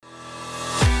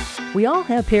We all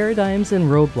have paradigms and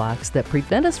roadblocks that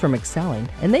prevent us from excelling,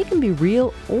 and they can be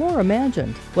real or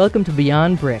imagined. Welcome to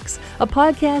Beyond Bricks, a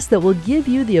podcast that will give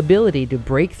you the ability to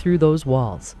break through those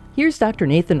walls. Here's Dr.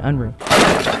 Nathan Unruh.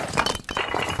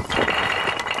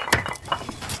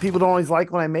 People don't always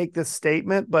like when I make this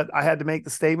statement, but I had to make the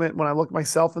statement when I look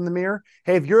myself in the mirror.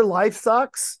 Hey, if your life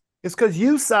sucks, it's because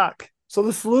you suck. So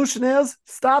the solution is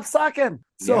stop sucking.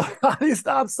 So how do you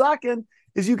stop sucking?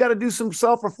 Is you got to do some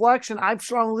self-reflection. I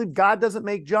strongly believe God doesn't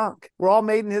make junk. We're all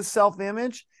made in his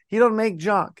self-image. He don't make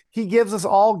junk. He gives us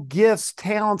all gifts,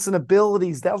 talents, and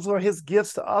abilities. Those are his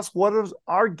gifts to us. What is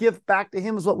our gift back to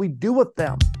him is what we do with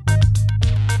them.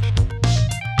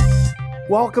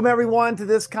 Welcome, everyone, to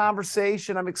this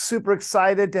conversation. I'm super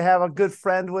excited to have a good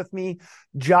friend with me,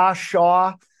 Josh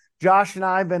Shaw. Josh and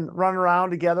I have been running around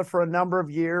together for a number of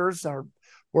years.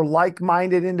 We're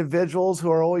like-minded individuals who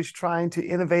are always trying to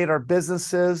innovate our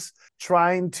businesses,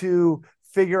 trying to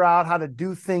figure out how to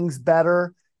do things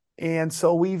better. And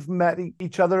so we've met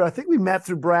each other. I think we met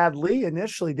through Brad Lee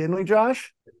initially, didn't we,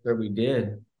 Josh? Sure, we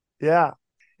did. Yeah.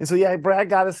 And so, Brad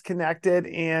got us connected.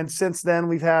 And since then,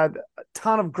 we've had a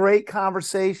ton of great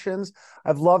conversations.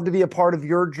 I've loved to be a part of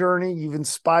your journey. You've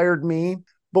inspired me.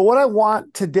 But what I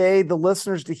want today, the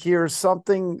listeners to hear is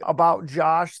something about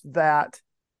Josh that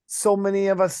so many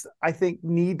of us, I think,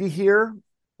 need to hear.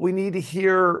 We need to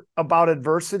hear about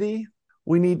adversity.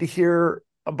 We need to hear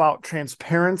about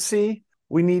transparency.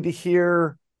 We need to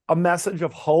hear a message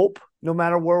of hope. No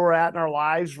matter where we're at in our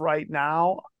lives right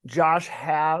now, Josh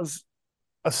has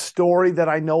a story that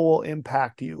I know will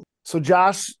impact you. So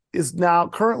Josh is now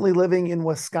currently living in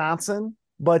Wisconsin.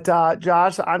 But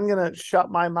Josh, I'm going to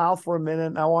shut my mouth for a minute,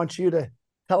 and I want you to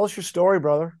tell us your story,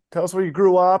 brother. Tell us where you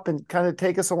grew up and kind of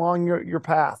take us along your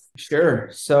path. Sure.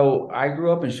 So I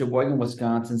grew up in Sheboygan,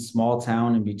 Wisconsin, small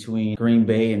town in between Green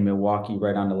Bay and Milwaukee,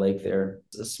 right on the lake there.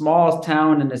 It's a small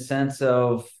town in the sense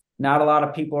of not a lot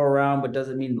of people around, but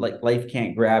doesn't mean like life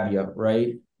can't grab you,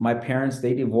 right? My parents,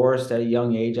 they divorced at a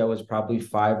young age. I was probably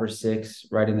 5 or 6,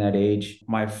 right in that age.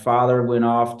 My father went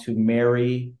off to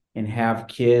marry and have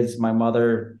kids. My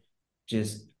mother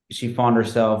she found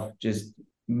herself just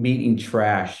eating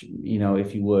trash,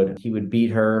 if you would. He would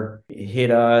beat her,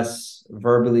 hit us,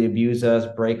 verbally abuse us,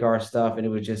 break our stuff. And it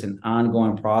was just an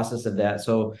ongoing process of that.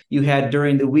 So you had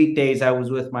during the weekdays, I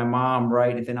was with my mom,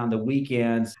 right? And then on the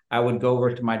weekends, I would go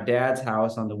over to my dad's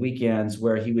house on the weekends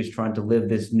where he was trying to live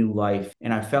this new life.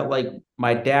 And I felt like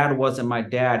my dad wasn't my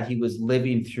dad. He was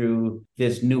living through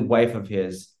this new wife of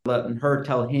his, letting her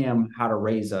tell him how to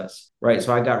raise us, right?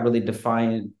 So I got really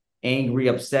defiant, angry,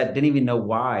 upset, didn't even know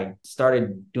why.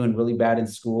 Started doing really bad in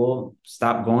school,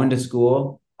 stopped going to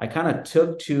school. I kind of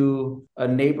took to a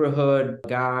neighborhood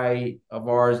guy of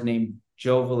ours named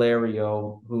Joe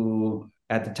Valerio, who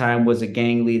at the time was a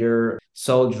gang leader,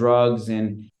 sold drugs,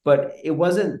 but it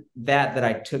wasn't that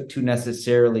I took to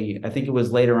necessarily. I think it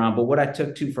was later on. But what I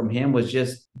took to from him was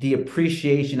just the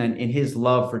appreciation and his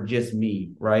love for just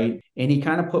me, right? And he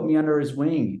kind of put me under his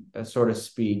wing, so to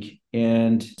speak.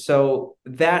 And so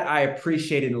that I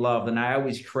appreciated and loved. And I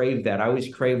always craved that. I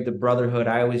always craved the brotherhood.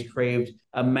 I always craved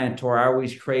a mentor. I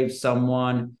always craved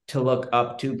someone to look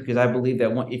up to, because I believe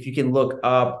that if you can look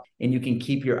up and you can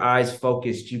keep your eyes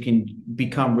focused, you can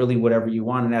become really whatever you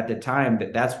want. And at the time,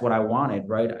 that's what I wanted,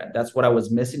 right? That's what I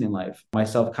was missing in life. My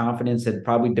self-confidence had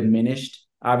probably diminished,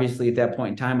 obviously, at that point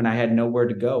in time, and I had nowhere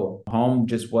to go. Home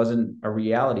just wasn't a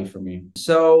reality for me.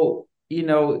 So,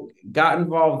 got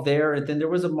involved there. And then there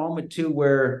was a moment too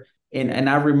where, and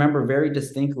I remember very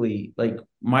distinctly, like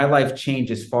my life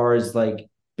changed as far as like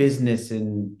business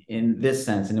in this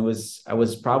sense. And I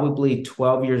was probably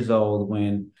 12 years old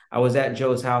when I was at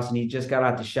Joe's house, and he just got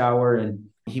out the shower and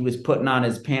he was putting on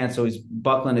his pants. So he's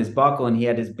buckling his buckle, and he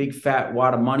had this big fat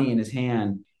wad of money in his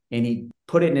hand, and he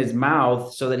put it in his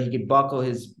mouth so that he could buckle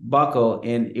his buckle.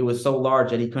 And it was so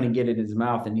large that he couldn't get it in his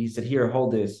mouth. And he said, "Here,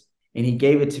 hold this." And he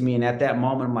gave it to me. And at that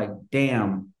moment, I'm like,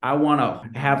 damn, I want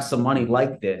to have some money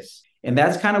like this. And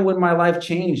that's kind of when my life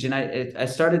changed. And I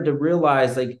started to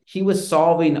realize like he was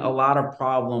solving a lot of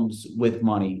problems with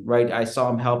money, right? I saw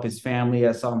him help his family.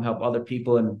 I saw him help other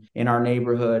people in our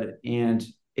neighborhood. And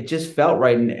it just felt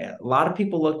right. And a lot of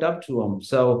people looked up to him.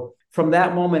 So from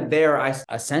that moment there, I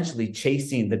essentially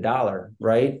chasing the dollar,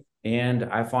 right? And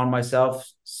I found myself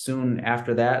soon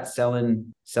after that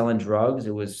selling drugs.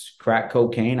 It was crack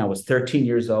cocaine. I was 13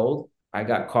 years old. I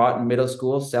got caught in middle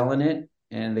school selling it,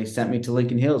 and they sent me to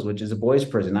Lincoln Hills, which is a boys'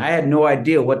 prison. I had no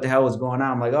idea what the hell was going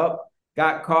on. I'm like, oh,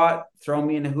 got caught, throw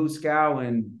me in the Hooskow,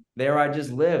 and there I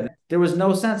just lived. There was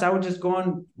no sense. I was just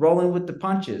going, rolling with the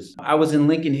punches. I was in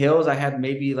Lincoln Hills. I had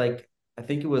maybe I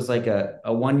think it was like a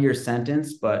 1-year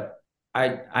sentence, but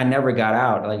I never got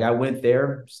out. Like I went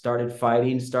there, started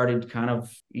fighting, started kind of,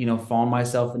 falling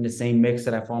myself in the same mix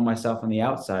that I found myself on the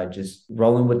outside, just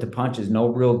rolling with the punches, no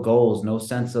real goals, no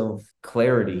sense of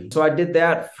clarity. So I did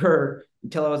that for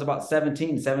until I was about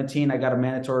 17. 17, I got a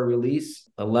mandatory release.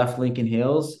 I left Lincoln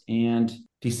Hills and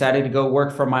decided to go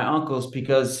work for my uncles,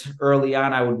 because early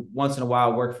on I would once in a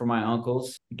while work for my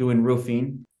uncles doing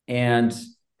roofing. And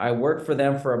I worked for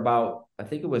them for about, I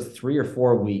think it was 3 or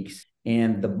 4 weeks.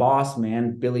 And the boss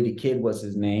man, Billy the Kid was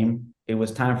his name. It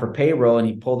was time for payroll, and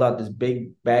he pulled out this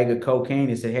big bag of cocaine.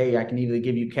 He said, "Hey, I can either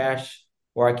give you cash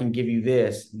or I can give you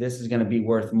this. This is going to be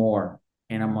worth more."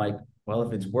 And I'm like, well,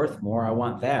 if it's worth more, I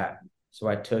want that. So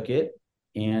I took it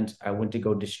and I went to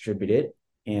go distribute it.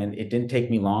 And it didn't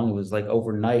take me long. It was like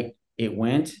overnight it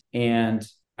went. And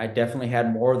I definitely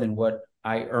had more than what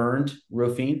I earned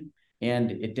roofing. And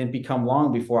it didn't become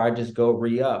long before I just go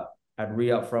re-up. I'd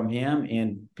re-up from him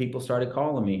and people started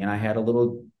calling me, and I had a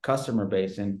little customer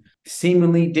base and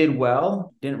seemingly did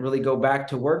well. Didn't really go back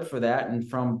to work for that. And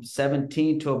from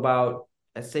 17 to about,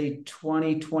 I'd say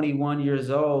 20, 21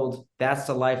 years old, that's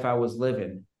the life I was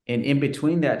living. And in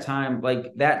between that time,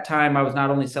 I was not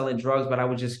only selling drugs, but I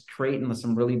was just creating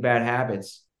some really bad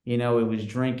habits. It was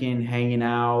drinking, hanging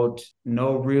out,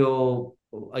 no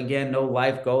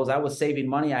life goals. I was saving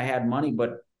money. I had money,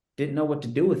 but didn't know what to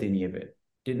do with any of it.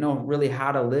 Didn't know really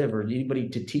how to live, or anybody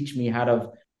to teach me how to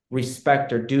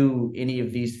respect or do any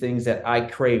of these things that I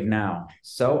crave now.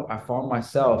 So I found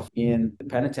myself in the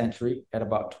penitentiary at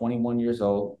about 21 years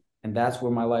old, and that's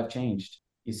where my life changed.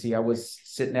 You see, I was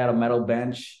sitting at a metal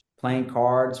bench playing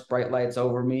cards, bright lights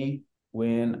over me,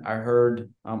 when I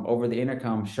heard over the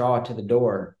intercom, "Shaw, to the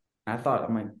door." And I thought,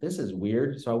 I'm like, this is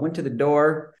weird. So I went to the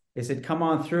door. They said, "Come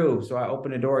on through." So I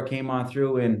opened the door, came on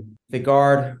through, and the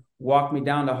guard walked me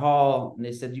down the hall, and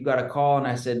they said, "You got a call?" And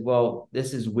I said, "Well,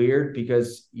 this is weird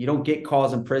because you don't get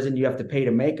calls in prison. You have to pay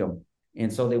to make them."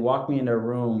 And so they walked me into a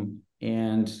room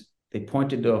and they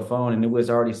pointed to a phone, and it was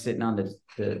already sitting on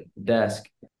the desk.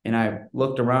 And I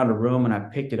looked around the room and I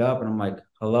picked it up and I'm like,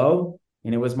 "Hello?"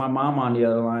 And it was my mom on the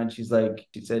other line. She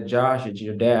said, "Josh, it's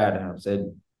your dad."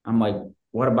 And I'm like,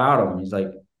 "What about him?" He's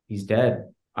like, "He's dead."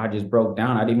 I just broke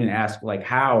down. I didn't even ask like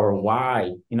how or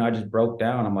why, I just broke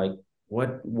down. I'm like,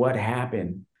 what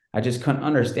happened? I just couldn't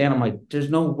understand. I'm like, there's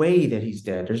no way that he's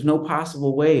dead. There's no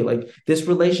possible way. Like, this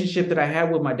relationship that I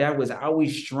had with my dad was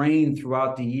always strained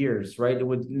throughout the years, right?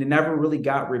 It never really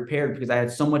got repaired because I had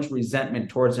so much resentment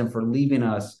towards him for leaving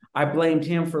us. I blamed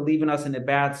him for leaving us in a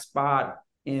bad spot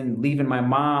and leaving my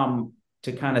mom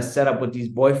to kind of set up with these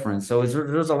boyfriends. So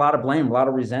there was a lot of blame, a lot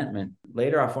of resentment.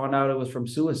 Later, I found out it was from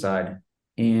suicide.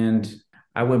 And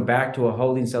I went back to a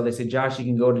holding cell. They said, "Josh, you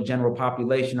can go to general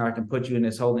population or I can put you in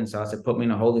this holding cell." I said, "Put me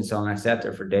in a holding cell." And I sat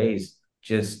there for days,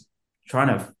 just trying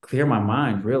to clear my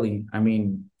mind, really. I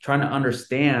mean, trying to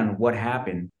understand what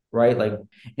happened, right?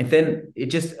 And then it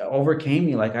just overcame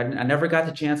me. I never got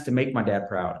the chance to make my dad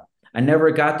proud. I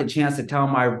never got the chance to tell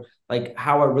him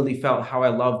how I really felt, how I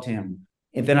loved him.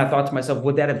 And then I thought to myself,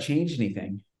 would that have changed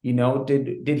anything?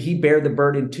 Did he bear the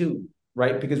burden too,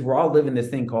 right? Because we're all living this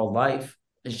thing called life.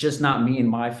 It's just not me and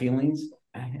my feelings.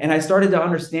 And I started to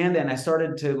understand that. And I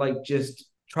started to just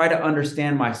try to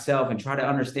understand myself and try to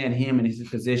understand him and his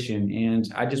position.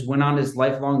 And I just went on this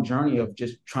lifelong journey of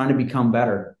just trying to become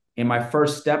better. And my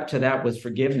first step to that was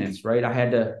forgiveness, right? I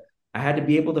had to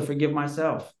be able to forgive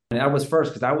myself. And that was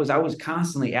first, because I was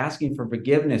constantly asking for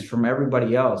forgiveness from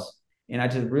everybody else. And I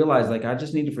just realized I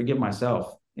just need to forgive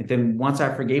myself. And then once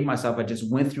I forgave myself, I just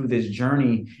went through this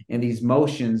journey and these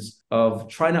motions of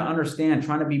trying to understand,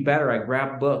 trying to be better. I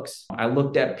grabbed books. I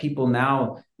looked at people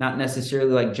now, not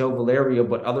necessarily like Joe Valerio,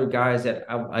 but other guys that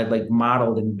I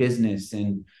modeled in business.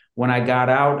 And when I got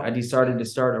out, I decided to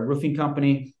start a roofing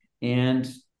company. And,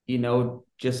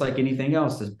 just like anything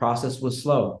else, this process was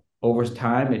slow. Over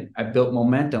time, I built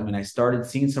momentum and I started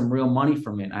seeing some real money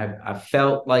from it. I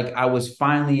felt like I was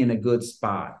finally in a good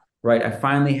spot, right? I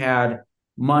finally had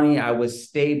money. I was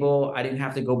stable. I didn't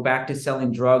have to go back to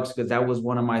selling drugs, because that was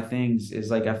one of my things,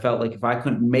 is I felt like if I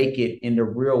couldn't make it in the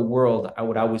real world, I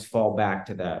would always fall back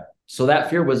to that. So that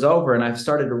fear was over. And I've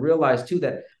started to realize too,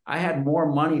 that I had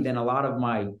more money than a lot of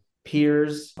my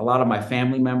peers, a lot of my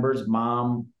family members,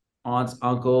 mom, aunts,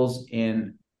 uncles.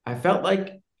 And I felt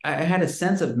like I had a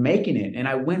sense of making it. And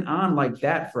I went on like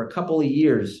that for a couple of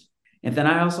years. And then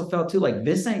I also felt too,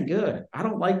 this ain't good. I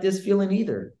don't like this feeling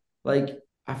either.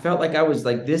 I felt like I was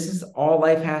this is all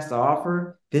life has to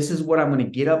offer. This is what I'm going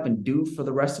to get up and do for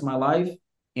the rest of my life.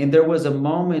 And there was a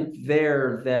moment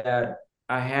there that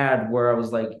I had where I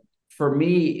was for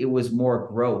me, it was more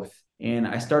growth. And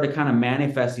I started kind of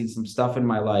manifesting some stuff in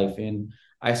my life. And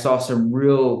I saw some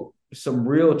real some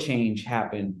real change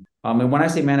happen. And when I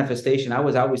say manifestation, I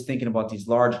was always thinking about these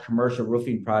large commercial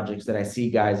roofing projects that I see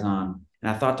guys on.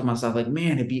 And I thought to myself, like,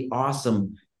 man, it'd be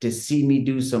awesome to see me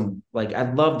do some, like,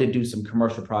 I'd love to do some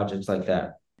commercial projects like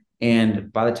that.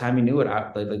 And by the time you knew it,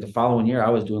 like the following year, I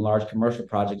was doing large commercial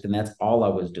projects, and that's all I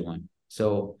was doing.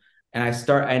 So, and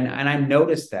I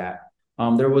noticed that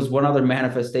there was one other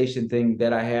manifestation thing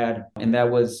that I had, and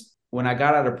that was when I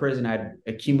got out of prison, I'd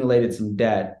accumulated some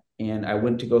debt, and I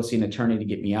went to go see an attorney to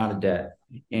get me out of debt.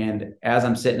 And as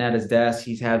I'm sitting at his desk,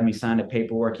 he's having me sign the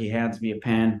paperwork. He hands me a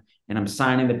pen, and I'm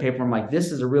signing the paper. I'm like,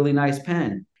 this is a really nice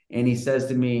pen. And he says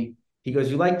to me, he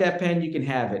goes, you like that pen? You can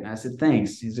have it. And I said,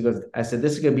 thanks. I said,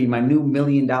 this is going to be my new $1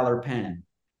 million pen.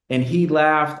 And he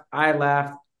laughed. I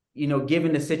laughed.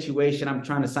 Given the situation, I'm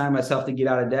trying to sign myself to get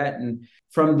out of debt. And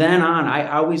from then on,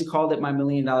 I always called it my $1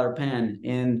 million pen.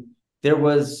 And there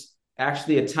was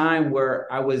actually a time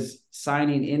where I was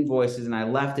signing invoices and I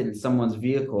left it in someone's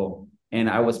vehicle. And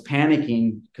I was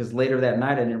panicking because later that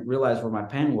night, I didn't realize where my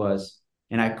pen was.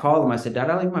 And I called him. I said, did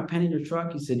I leave my pen in your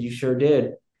truck? He said, you sure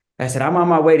did. I said, I'm on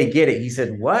my way to get it. He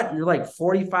said, what? You're like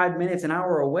 45 minutes, an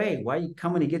hour away. Why are you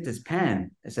coming to get this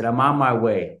pen? I said, I'm on my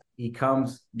way. He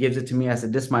comes, gives it to me. I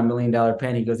said, this is my $1 million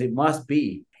pen. He goes, it must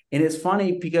be. And it's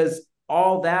funny because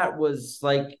all that was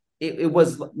like, it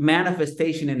was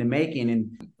manifestation in the making.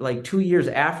 And like 2 years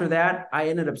after that, I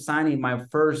ended up signing my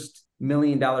first $1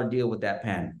 million deal with that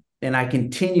pen. And I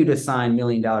continue to sign $1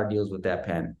 million deals with that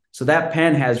pen. So that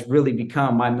pen has really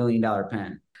become my $1 million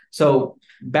pen. So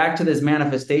back to this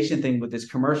manifestation thing with this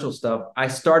commercial stuff, I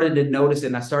started to notice it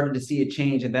and I started to see it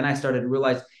change. And then I started to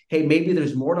realize, hey, maybe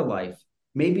there's more to life.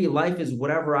 Maybe life is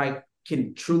whatever I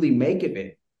can truly make of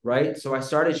it, right? So I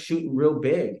started shooting real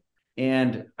big,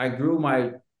 and I grew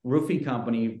my roofing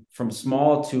company from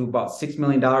small to about $6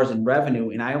 million in revenue.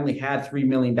 And I only had $3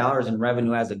 million in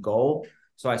revenue as a goal.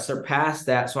 So I surpassed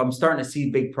that. So I'm starting to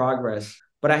see big progress.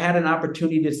 But I had an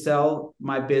opportunity to sell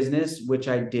my business, which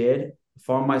I did.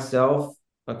 Found myself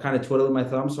kind of twiddling my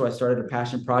thumb. So I started a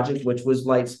passion project, which was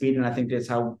Lightspeed. And I think that's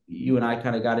how you and I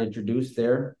kind of got introduced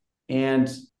there.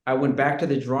 And I went back to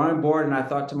the drawing board and I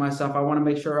thought to myself, I want to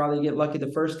make sure I get lucky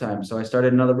the first time. So I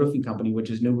started another roofing company, which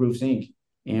is New Roofs Inc.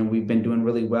 And we've been doing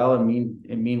really well. And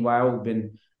meanwhile, we've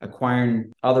been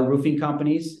acquiring other roofing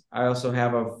companies. I also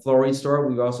have a flooring store.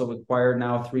 We've also acquired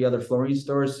now 3 other flooring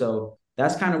stores. So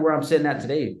that's kind of where I'm sitting at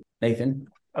today, Nathan.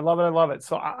 I love it. I love it.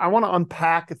 So I want to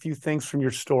unpack a few things from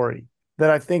your story that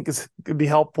I think could be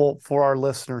helpful for our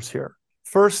listeners here.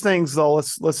 First things though,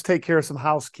 let's take care of some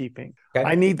housekeeping. Okay.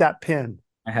 I need that pin.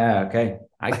 Okay.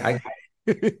 I'm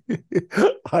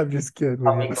just kidding.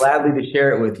 I'll be gladly to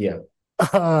share it with you.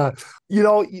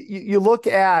 You look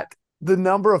at the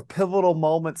number of pivotal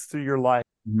moments through your life.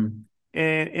 Mm-hmm.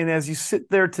 And as you sit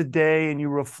there today and you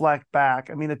reflect back,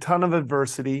 I mean, a ton of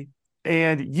adversity,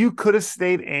 and you could have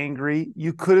stayed angry.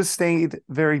 You could have stayed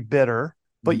very bitter,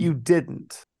 but you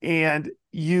didn't. And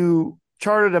you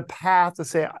charted a path to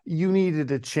say you needed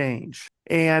to change.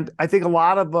 And I think a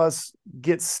lot of us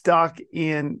get stuck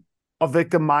in a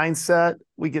victim mindset.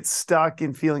 We get stuck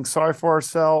in feeling sorry for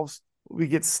ourselves. We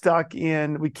get stuck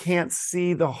in, we can't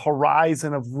see the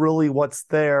horizon of really what's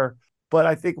there. But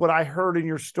I think what I heard in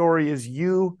your story is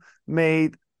you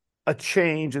made a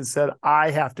change and said,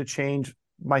 I have to change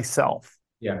myself.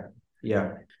 Yeah.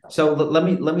 So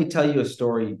let me tell you a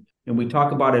story. And we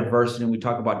talk about adversity and we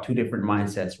talk about 2 different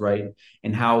mindsets, right?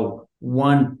 And how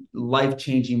one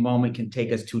life-changing moment can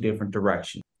take us 2 different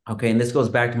directions. Okay. And this goes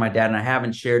back to my dad. And I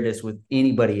haven't shared this with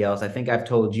anybody else. I think I've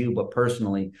told you,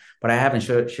 but I haven't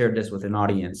shared this with an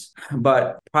audience.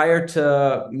 But prior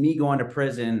to me going to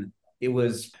prison, it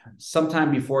was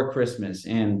sometime before Christmas.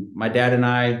 And my dad and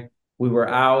I, we were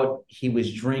out. He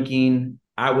was drinking.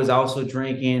 I was also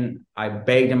drinking. I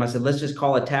begged him. I said, let's just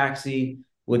call a taxi.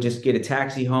 We'll just get a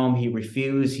taxi home. He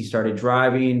refused. He started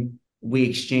driving. We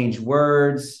exchanged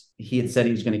words. He had said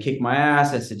he was going to kick my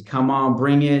ass. I said, come on,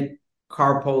 bring it.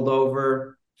 Car pulled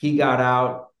over. He got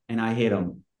out and I hit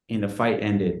him and the fight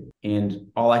ended.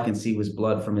 And all I can see was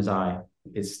blood from his eye.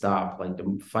 It stopped. Like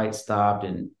the fight stopped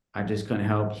and I just couldn't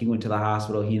help. He went to the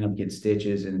hospital. He ended up getting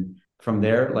stitches. And from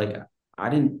there, like I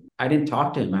didn't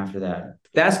talk to him after that.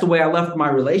 That's the way I left my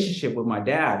relationship with my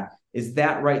dad, is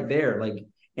that right there. Like,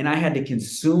 and I had to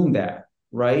consume that,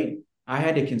 right? I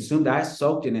had to consume that. I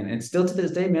soaked it in. And still to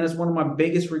this day, man, it's one of my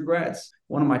biggest regrets.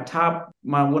 One of my top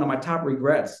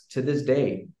regrets to this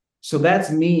day. So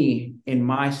that's me in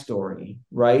my story,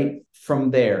 right?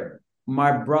 From there,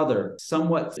 my brother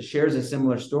somewhat shares a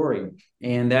similar story.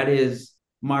 And that is,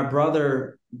 my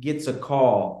brother gets a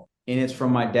call and it's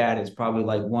from my dad. It's probably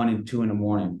like 1 and 2 in the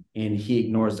morning and he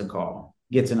ignores the call.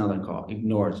 Gets another call,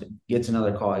 ignores it. Gets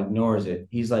another call, ignores it.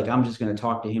 He's like, I'm just going to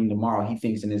talk to him tomorrow. He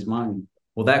thinks in his mind.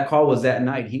 Well, that call was that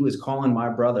night. He was calling my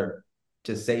brother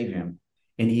to save him.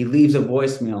 And he leaves a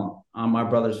voicemail on my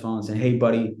brother's phone saying, hey,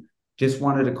 buddy, just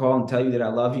wanted to call and tell you that I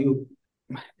love you.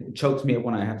 It chokes me up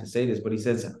when I have to say this, but he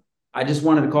says, I just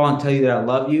wanted to call and tell you that I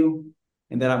love you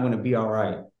and that I'm going to be all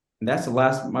right. And that's the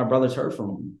last my brother's heard from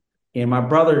him. And my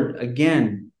brother,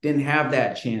 again, didn't have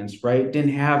that chance, right?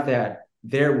 Didn't have that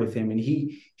there with him. And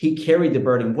he carried the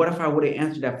burden. What if I would have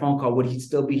answered that phone call? Would he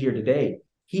still be here today?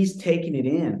 He's taking it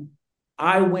in.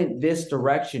 I went this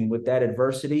direction with that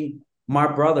adversity. My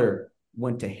brother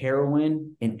went to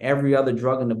heroin and every other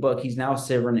drug in the book. He's now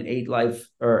serving an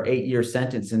 8-year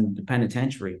sentence in the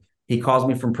penitentiary. He calls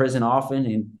me from prison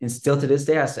often, and still to this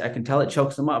day, I can tell it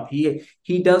chokes him up. He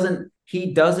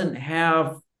doesn't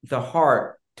have the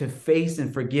heart to face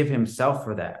and forgive himself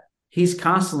for that. He's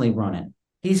constantly running.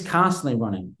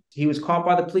 He was caught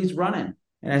by the police running.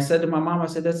 And I said to my mom, I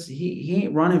said, he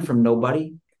ain't running from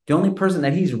nobody. The only person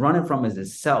that he's running from is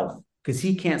himself, because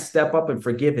he can't step up and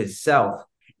forgive himself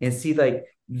and see, like,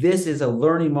 this is a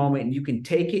learning moment and you can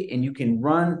take it and you can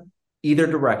run either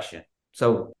direction.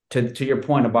 So to your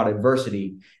point about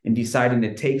adversity and deciding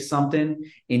to take something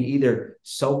and either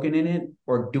soaking in it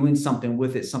or doing something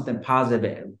with it, something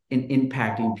positive and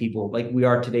impacting people like we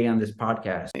are today on this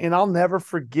podcast. And I'll never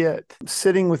forget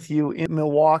sitting with you in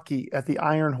Milwaukee at the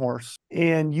Iron Horse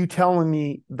and you telling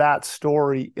me that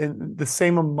story, and the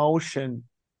same emotion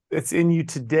that's in you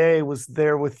today was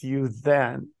there with you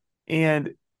then.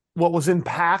 And what was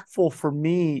impactful for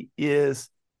me is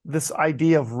this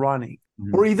idea of running.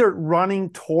 We're either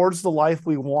running towards the life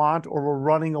we want or we're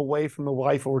running away from the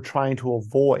life that we're trying to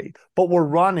avoid. But we're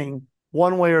running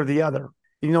one way or the other.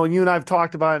 You know, you and I have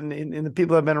talked about, and the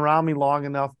people that have been around me long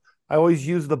enough, I always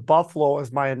use the buffalo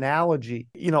as my analogy.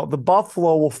 You know, the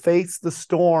buffalo will face the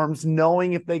storms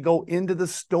knowing if they go into the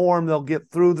storm, they'll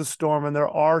get through the storm, and there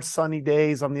are sunny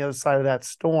days on the other side of that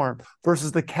storm,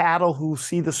 versus the cattle who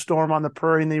see the storm on the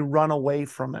prairie and they run away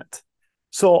from it.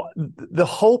 So the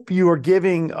hope you are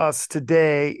giving us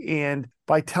today, and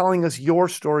by telling us your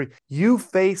story, you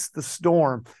faced the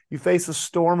storm. You faced the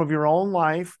storm of your own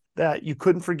life that you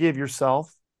couldn't forgive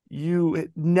yourself. You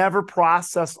never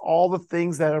processed all the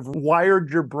things that have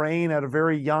wired your brain at a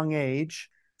very young age,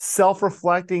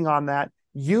 self-reflecting on that,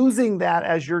 using that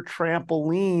as your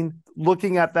trampoline,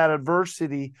 looking at that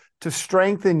adversity to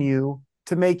strengthen you,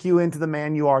 to make you into the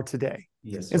man you are today.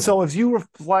 Yes. And so as you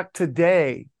reflect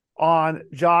today on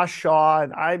Josh Shaw,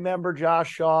 and I remember Josh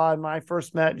Shaw, and when I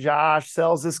first met Josh,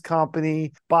 sells this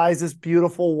company, buys this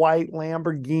beautiful white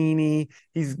Lamborghini.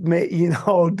 He's doing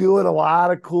a lot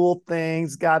of cool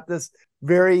things, got this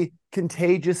very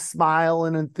contagious smile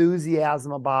and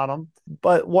enthusiasm about him.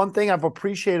 But one thing I've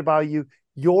appreciated about you,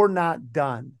 you're not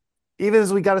done. Even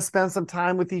as we got to spend some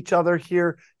time with each other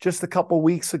here just a couple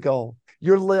weeks ago,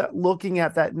 you're looking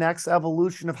at that next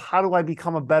evolution of how do I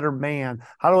become a better man?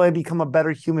 How do I become a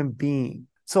better human being?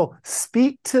 So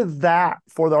speak to that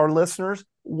for our listeners.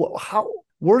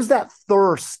 Where's that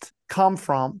thirst come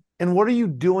from? And what are you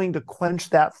doing to quench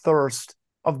that thirst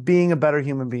of being a better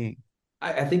human being?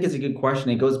 I think it's a good question.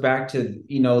 It goes back to,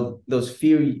 those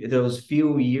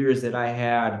few years that I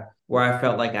had where I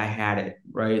felt like I had it,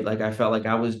 right? Like I felt like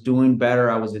I was doing better.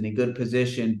 I was in a good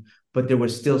position, but there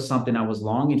was still something I was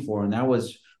longing for. And that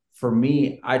was, for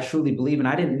me, I truly believe, and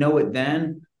I didn't know it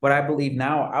then, but I believe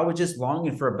now, I was just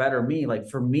longing for a better me. Like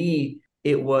for me,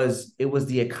 it was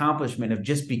the accomplishment of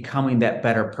just becoming that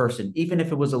better person, even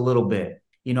if it was a little bit.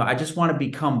 I just want to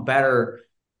become better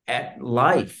at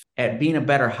life, at being a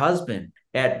better husband,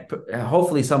 at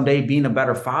hopefully someday being a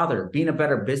better father, being a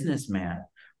better businessman,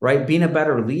 right? Being a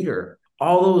better leader.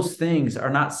 All those things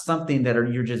are not something that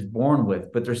you're just born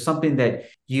with, but there's something that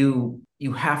you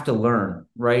have to learn,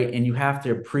 right? And you have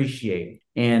to appreciate.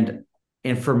 And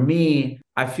for me,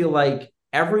 I feel like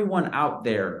everyone out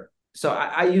there, so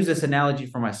I use this analogy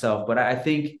for myself, but I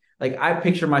think, like, I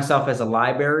picture myself as a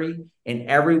library, and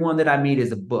everyone that I meet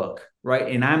is a book, right?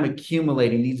 And I'm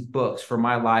accumulating these books for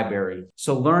my library.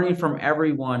 So learning from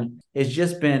everyone has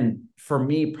just been, for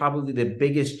me, probably the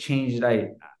biggest change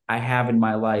that I have in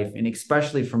my life. And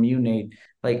especially from you, Nate.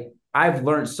 Like, I've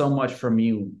learned so much from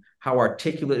you, how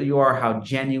articulate you are, how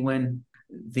genuine,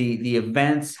 the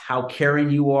events, how caring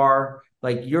you are.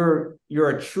 Like, you're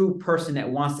a true person that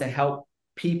wants to help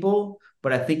people,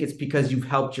 but I think it's because you've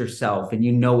helped yourself and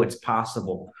it's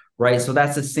possible, right? So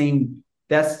that's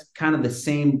kind of the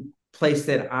same place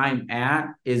that I'm at,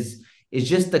 is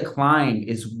just the climb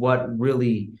is what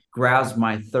really grabs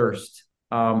my thirst.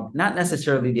 Not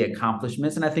necessarily the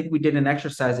accomplishments. And I think we did an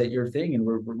exercise at your thing, and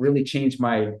we really changed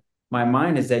my my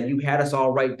mind is that you had us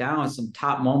all write down some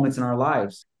top moments in our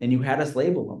lives and you had us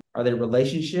label them. Are they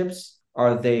relationships?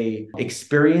 Are they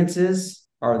experiences?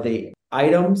 Are they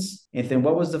items? And then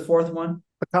what was the fourth one?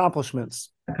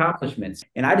 Accomplishments. Accomplishments.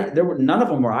 And none of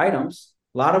them were items.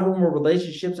 A lot of them were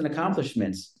relationships and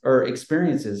accomplishments, or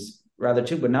experiences rather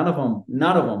too, but none of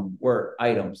them were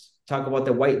items. Talk about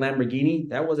the white Lamborghini.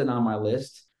 That wasn't on my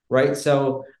list, right?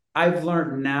 So I've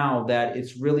learned now that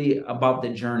it's really about the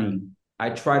journey. I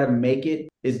try to make it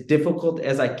as difficult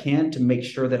as I can to make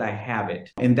sure that I have it.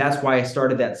 And that's why I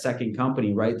started that second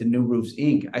company, right? The New Roofs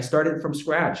Inc. I started from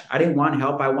scratch. I didn't want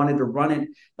help. I wanted to run it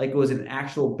like it was an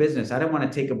actual business. I didn't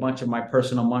want to take a bunch of my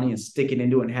personal money and stick it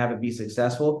into it and have it be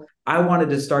successful. I wanted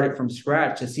to start it from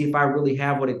scratch to see if I really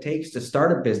have what it takes to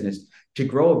start a business, to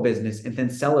grow a business, and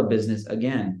then sell a business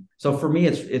again. So for me,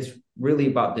 it's really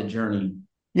about the journey.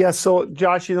 Yeah. So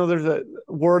Josh, there's a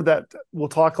word that we'll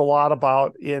talk a lot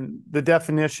about in the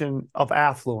definition of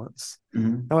affluence. Mm-hmm.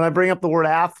 And when I bring up the word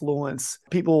affluence,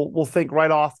 people will think right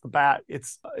off the bat,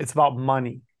 it's about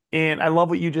money. And I love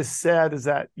what you just said is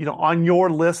that, on your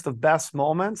list of best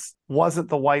moments wasn't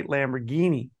the white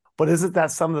Lamborghini, but isn't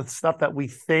that some of the stuff that we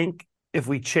think if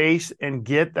we chase and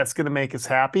get, that's going to make us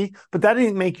happy? But that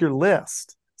didn't make your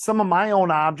list. Some of my own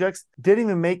objects didn't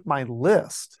even make my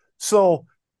list. So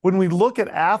when we look at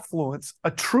affluence, a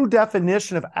true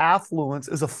definition of affluence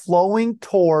is a flowing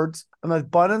towards an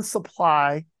abundant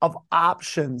supply of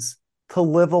options to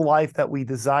live a life that we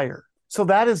desire. So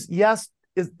that is, yes,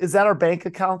 is that our bank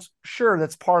accounts? Sure,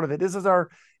 that's part of it. Is it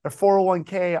our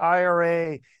 401k,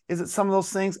 IRA? Is it some of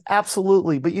those things?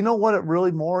 Absolutely. But you know what it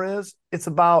really more is? It's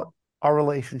about our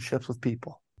relationships with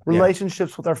people.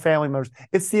 Relationships with our family members.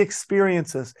 It's the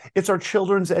experiences. It's our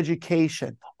children's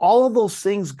education. All of those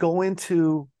things go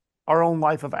into our own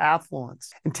life of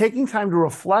affluence. And taking time to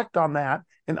reflect on that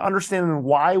and understanding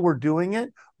why we're doing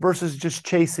it versus just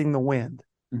chasing the wind.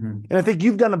 Mm-hmm. And I think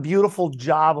you've done a beautiful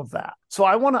job of that. So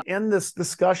I want to end this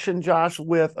discussion, Josh,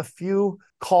 with a few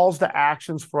calls to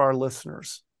actions for our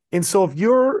listeners. And so if you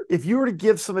were to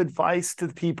give some advice to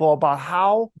the people about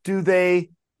how do they,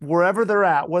 wherever they're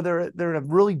at, whether they're in a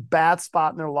really bad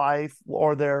spot in their life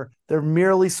or they're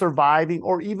merely surviving,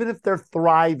 or even if they're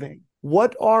thriving,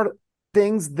 what are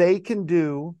things they can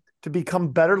do to become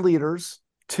better leaders,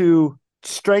 to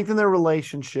strengthen their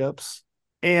relationships,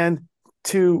 and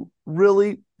to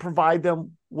really provide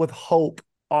them with hope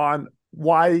on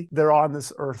why they're on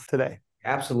this earth today?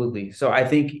 Absolutely. So I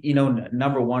think,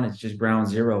 number one, it's just ground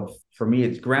zero. For me,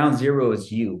 it's ground zero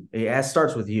is you. It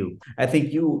starts with you. I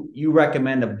think you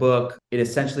recommend a book. It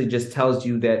essentially just tells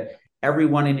you that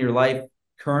everyone in your life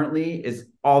currently is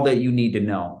all that you need to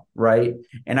know, right?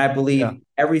 And I believe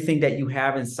everything that you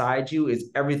have inside you is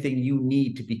everything you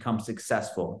need to become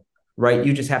successful, right?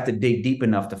 You just have to dig deep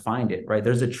enough to find it, right?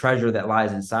 There's a treasure that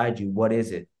lies inside you. What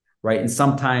is it, right? And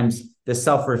sometimes the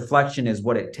self-reflection is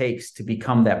what it takes to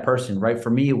become that person, right? For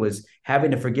me, it was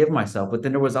having to forgive myself, but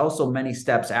then there was also many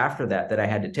steps after that I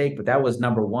had to take, but that was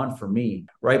number one for me,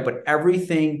 right? But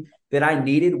everything that I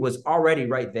needed was already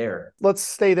right there. Let's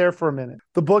stay there for a minute.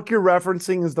 The book you're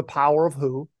referencing is The Power of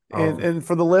Who. And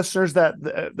for the listeners that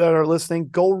are listening,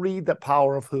 go read The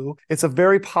Power of Who. It's a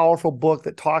very powerful book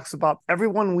that talks about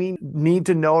everyone we need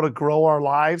to know to grow our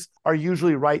lives are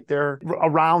usually right there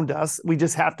around us. We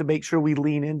just have to make sure we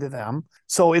lean into them.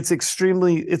 So it's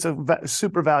a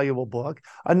super valuable book.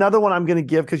 Another one I'm going to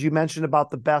give, because you mentioned about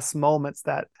the best moments,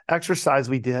 that exercise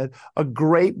we did, a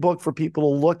great book for people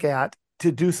to look at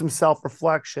to do some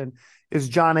self-reflection is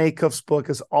Jon Acuff's book,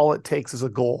 is All It Takes Is a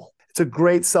Goal. It's a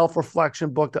great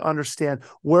self-reflection book to understand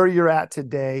where you're at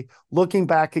today, looking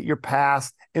back at your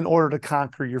past in order to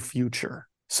conquer your future.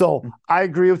 So I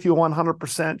agree with you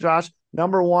 100%, Josh.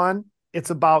 Number one, it's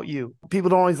about you. People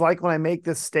don't always like when I make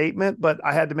this statement, but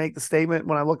I had to make the statement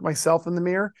when I look myself in the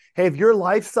mirror. Hey, if your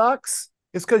life sucks,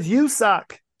 it's because you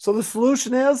suck. So the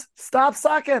solution is stop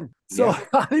sucking. So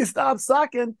how do you stop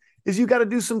sucking? Is you got to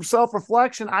do some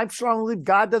self-reflection. I strongly believe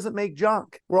God doesn't make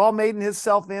junk. We're all made in his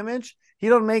self-image. He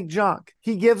don't make junk.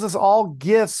 He gives us all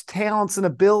gifts, talents, and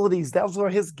abilities. Those are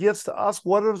his gifts to us.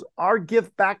 What is our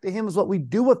gift back to him is what we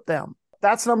do with them.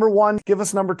 That's number one. Give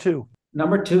us number two.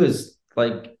 Number two is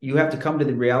you have to come to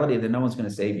the reality that no one's going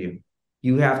to save you.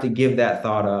 You have to give that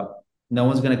thought up. No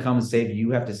one's going to come and save you.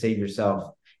 You have to save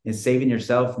yourself. And saving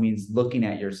yourself means looking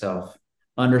at yourself,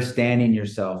 understanding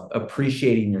yourself,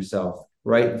 appreciating yourself,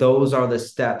 right? Those are the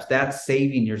steps. That's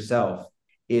saving yourself,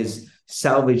 is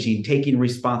salvaging, taking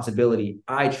responsibility.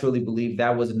 I truly believe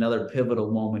that was another pivotal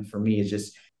moment for me, is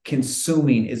just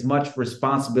consuming as much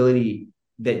responsibility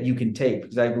that you can take.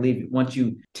 Because I believe once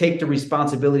you take the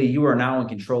responsibility, you are now in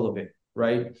control of it.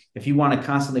 right? If you want to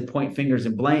constantly point fingers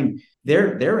and blame,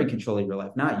 they're in control of your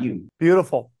life, not you.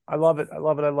 Beautiful. I love it. I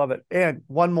love it. I love it. And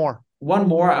one more.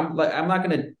 I'm not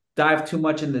going to dive too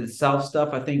much into the self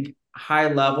stuff. I think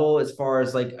high level, as far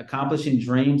as like accomplishing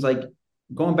dreams, like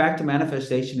going back to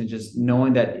manifestation and just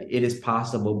knowing that it is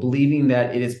possible, believing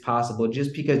that it is possible,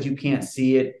 just because you can't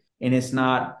see it and it's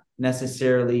not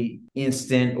necessarily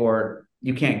instant, or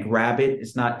you can't grab it,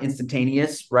 it's not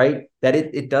instantaneous, right? That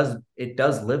it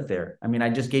does live there. I mean, I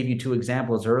just gave you 2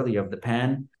 examples earlier of the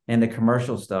pen and the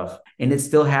commercial stuff, and it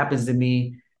still happens to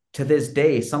me to this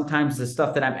day. Sometimes the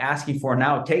stuff that I'm asking for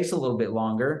now takes a little bit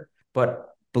longer,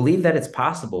 but believe that it's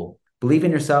possible. Believe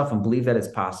in yourself and believe that it's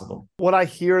possible. What I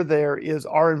hear there is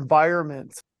our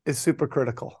environment is super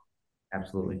critical.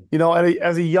 Absolutely. You know,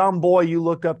 as a young boy, you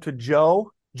looked up to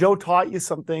Joe. Joe taught you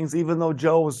some things, even though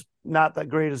Joe was not that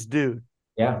greatest dude.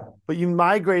 Yeah. But you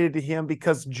migrated to him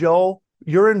because Joe,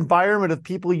 your environment of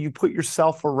people you put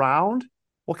yourself around,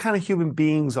 what kind of human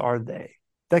beings are they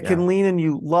that can lean in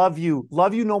you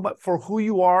for who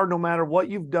you are, no matter what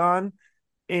you've done,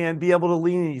 and be able to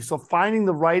lean in you. So finding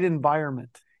the right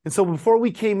environment. And so before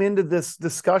we came into this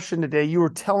discussion today, you were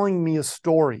telling me a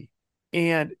story.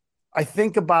 And I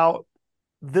think about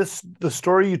the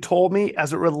story you told me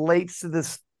as it relates to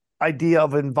this idea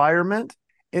of environment.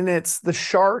 And it's the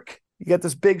shark. You got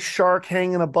this big shark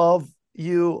hanging above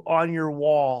you on your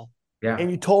wall. Yeah. And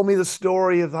you told me the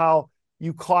story of how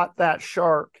you caught that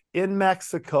shark in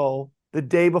Mexico the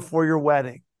day before your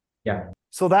wedding. Yeah.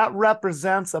 So that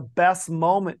represents a best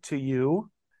moment to you.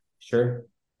 Sure.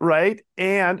 Right.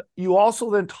 And you also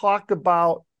then talked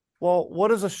about, well, what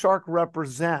does a shark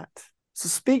represent? So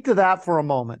speak to that for a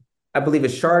moment. I believe a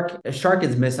shark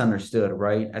is misunderstood,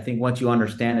 right? I think once you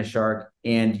understand a shark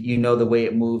and you know the way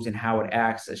it moves and how it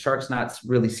acts, a shark's not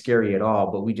really scary at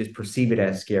all, but we just perceive it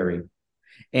as scary.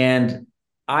 And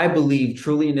I believe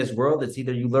truly in this world, it's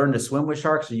either you learn to swim with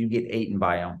sharks or you get eaten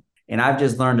by them. And I've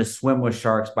just learned to swim with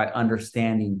sharks by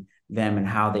understanding them and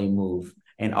how they move.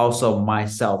 And also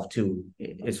myself too,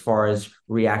 as far as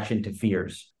reaction to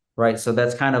fears, right? So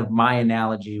that's kind of my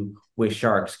analogy with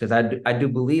sharks, because I do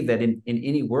believe that in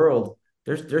any world,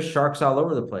 there's sharks all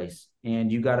over the place,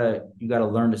 and you gotta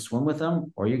learn to swim with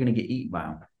them, or you're gonna get eaten by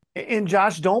them. And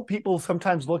Josh, don't people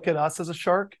sometimes look at us as a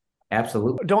shark?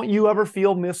 Absolutely. Don't you ever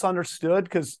feel misunderstood?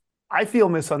 Because I feel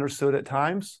misunderstood at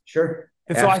times. Sure.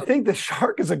 And so I think the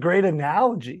shark is a great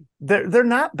analogy. They're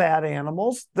not bad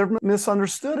animals. They're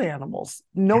misunderstood animals,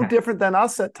 no different than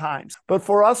us at times. But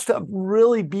for us to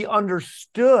really be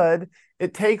understood,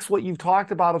 it takes what you've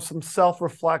talked about of some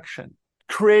self-reflection,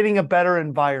 creating a better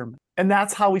environment. And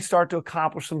that's how we start to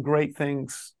accomplish some great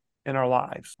things in our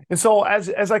lives. And so as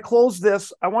I close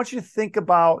this, I want you to think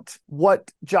about what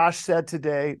Josh said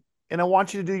today, and I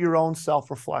want you to do your own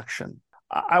self-reflection.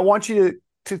 I want you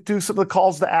to do some of the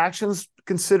calls to actions.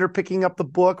 Consider picking up the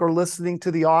book or listening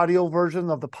to the audio version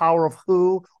of The Power of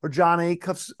Who or John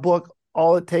Acuff's book,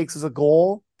 All It Takes Is a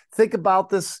Goal. Think about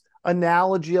this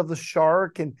analogy of the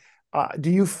shark. And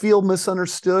do you feel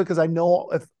misunderstood? Because I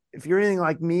know if you're anything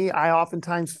like me, I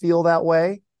oftentimes feel that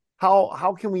way.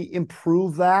 How can we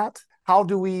improve that? How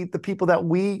do the people that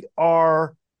we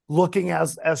are looking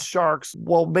as sharks,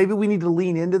 well, maybe we need to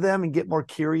lean into them and get more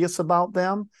curious about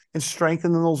them and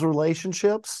strengthen those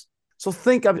relationships. So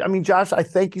Josh, I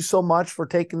thank you so much for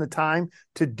taking the time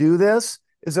to do this.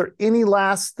 Is there any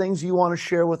last things you want to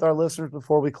share with our listeners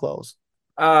before we close?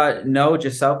 No,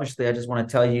 just selfishly, I just want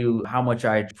to tell you how much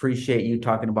I appreciate you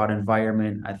talking about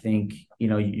environment. I think,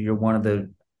 you're one of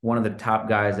the top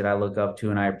guys that I look up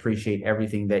to, and I appreciate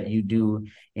everything that you do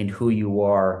and who you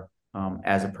are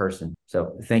as a person.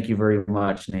 So thank you very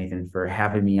much, Nathan, for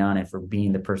having me on and for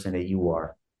being the person that you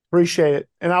are. Appreciate it.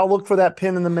 And I'll look for that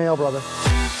pin in the mail, brother.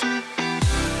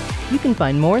 You can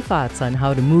find more thoughts on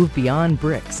how to move beyond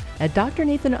bricks at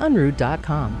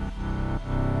drnathanunruh.com.